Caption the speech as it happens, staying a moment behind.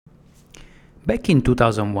Back in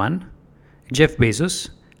 2001, Jeff Bezos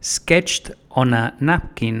sketched on a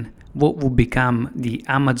napkin what would become the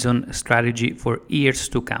Amazon strategy for years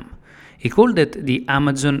to come. He called it the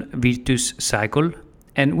Amazon Virtuous Cycle,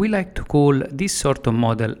 and we like to call this sort of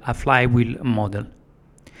model a flywheel model.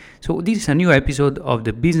 So, this is a new episode of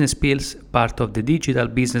the Business Pills, part of the Digital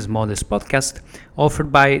Business Models podcast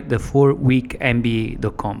offered by the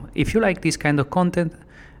 4weekmba.com. If you like this kind of content,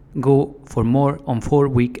 go for more on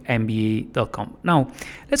 4weekmba.com. Now,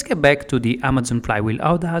 let's get back to the Amazon flywheel.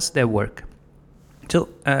 How does that work? So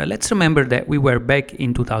let's remember that we were back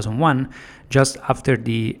in 2001, just after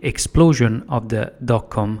the explosion of the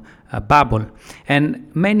dot-com bubble, and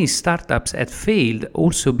many startups had failed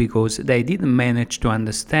also because they didn't manage to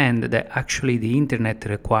understand that actually the internet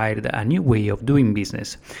required a new way of doing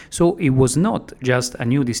business. So it was not just a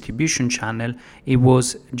new distribution channel, it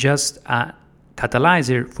was just a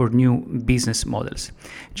catalyzer for new business models.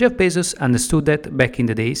 Jeff Bezos understood that back in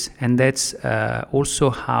the days, and that's also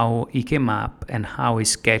how he came up and how he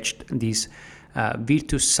sketched this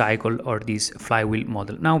virtuous cycle or this flywheel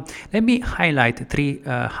model. Now, let me highlight three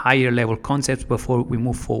higher level concepts before we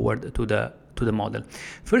move forward to the model.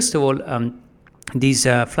 First of all, this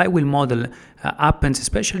flywheel model happens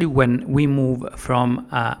especially when we move from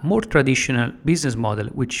a more traditional business model,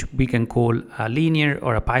 which we can call a linear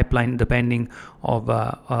or a pipeline, depending of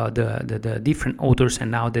the different authors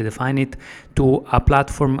and how they define it, to a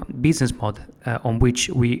platform business model on which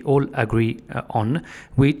we all agree on,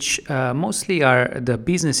 which mostly are the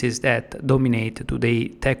businesses that dominate today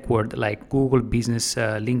tech world, like Google Business,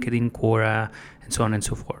 LinkedIn, Quora, and so on and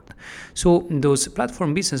so forth. So those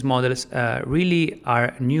platform business models really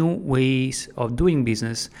are new ways of doing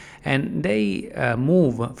business, and they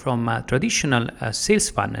move from a traditional sales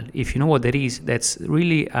funnel. If you know what that is, that's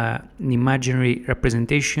really an imaginary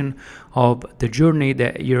representation of the journey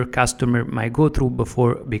that your customer might go through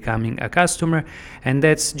before becoming a customer, and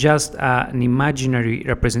that's just an imaginary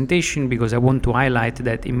representation because I want to highlight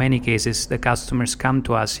that in many cases the customers come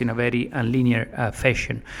to us in a very unlinear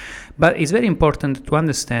fashion. But it's very important to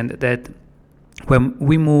understand that when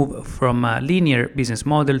we move from a linear business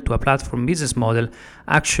model to a platform business model,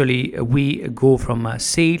 actually we go from a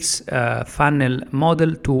sales funnel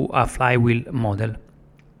model to a flywheel model.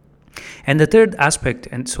 And the third aspect,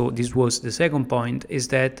 and so this was the second point, is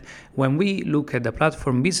that when we look at the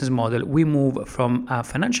platform business model, we move from a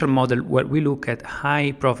financial model where we look at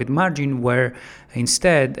high profit margin, where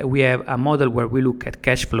instead we have a model where we look at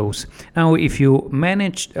cash flows. Now, if you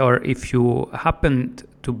managed or if you happened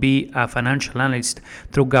to be a financial analyst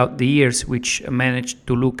throughout the years, which managed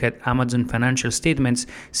to look at Amazon financial statements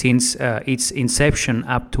since its inception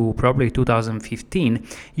up to probably 2015,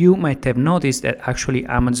 you might have noticed that actually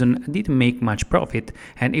Amazon didn't make much profit,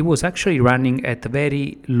 and it was actually running at a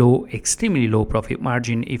very low, extremely low profit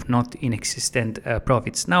margin, if not inexistent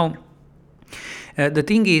profits. Now, the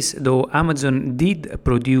thing is, though, Amazon did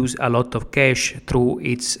produce a lot of cash through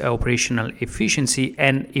its operational efficiency,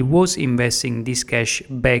 and it was investing this cash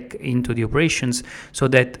back into the operations so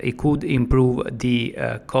that it could improve the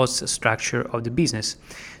cost structure of the business.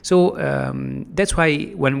 So that's why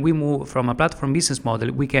when we move from a platform business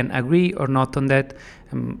model, we can agree or not on that.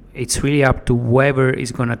 It's really up to whoever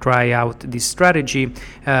is going to try out this strategy.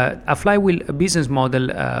 A flywheel business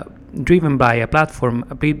model driven by a platform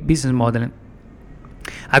business model.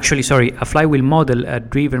 A flywheel model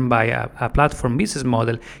driven by a platform business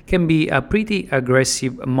model can be a pretty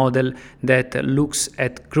aggressive model that looks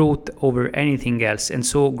at growth over anything else. And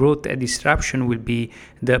so growth and disruption will be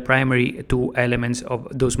the primary two elements of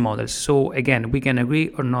those models. So again, we can agree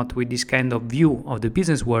or not with this kind of view of the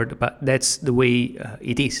business world, but that's the way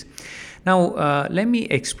it is. Now, let me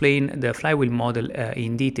explain the flywheel model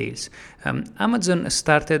in details. Amazon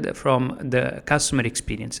started from the customer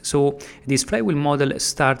experience. So this flywheel model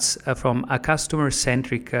starts from a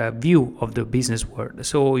customer-centric view of the business world.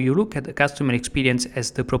 So you look at the customer experience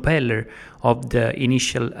as the propeller of the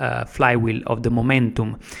initial flywheel, of the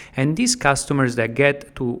momentum. And these customers that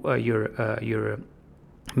get to your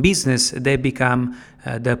business, they become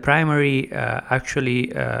the primary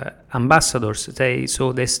ambassadors. They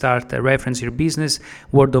start reference your business,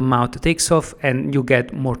 word of mouth takes off, and you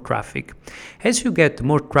get more traffic. As you get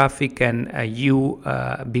more traffic and you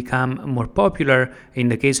become more popular, in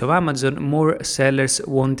the case of Amazon, more sellers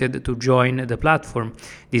wanted to join the platform.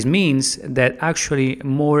 This means that actually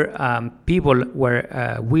more people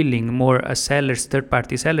were willing, more sellers,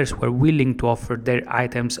 third-party sellers were willing to offer their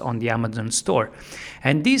items on the Amazon store.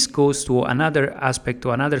 And this goes to another aspect,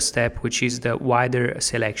 to another step, which is the wider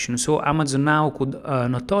selection. So Amazon now could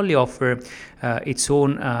not only offer its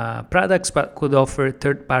own products, but could offer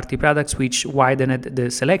third-party products, which widened the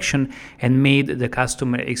selection and made the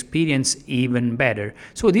customer experience even better.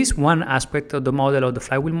 So this one aspect of the model, of the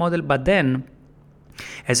flywheel model. But then,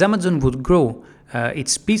 as Amazon would grow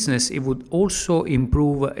its business, it would also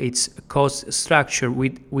improve its cost structure,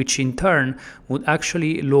 which in turn would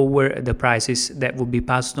actually lower the prices that would be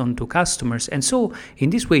passed on to customers. And so, in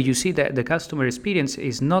this way, you see that the customer experience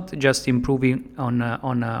is not just improving on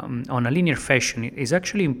a linear fashion; it is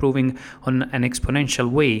actually improving on an exponential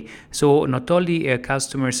way. So, not only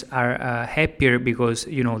customers are happier because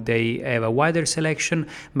they have a wider selection,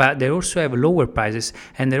 but they also have lower prices,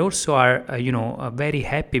 and they also are very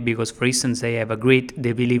happy because, for instance, they have a great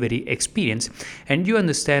delivery experience. And you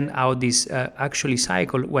understand how this actually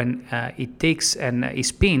cycle, when it takes and it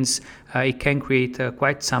spins, it can create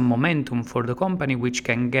quite some momentum for the company, which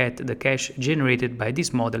can get the cash generated by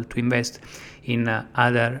this model to invest in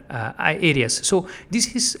other areas. So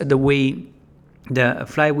this is the way the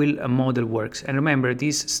flywheel model works. And remember,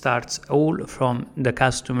 this starts all from the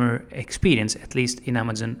customer experience, at least in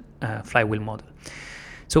Amazon flywheel model.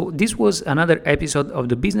 So this was another episode of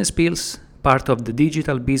the Business Pills, part of the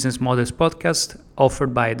Digital Business Models podcast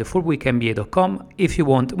offered by the 4weekmba.com. If you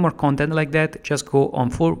want more content like that, just go on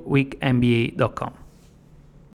 4weekmba.com.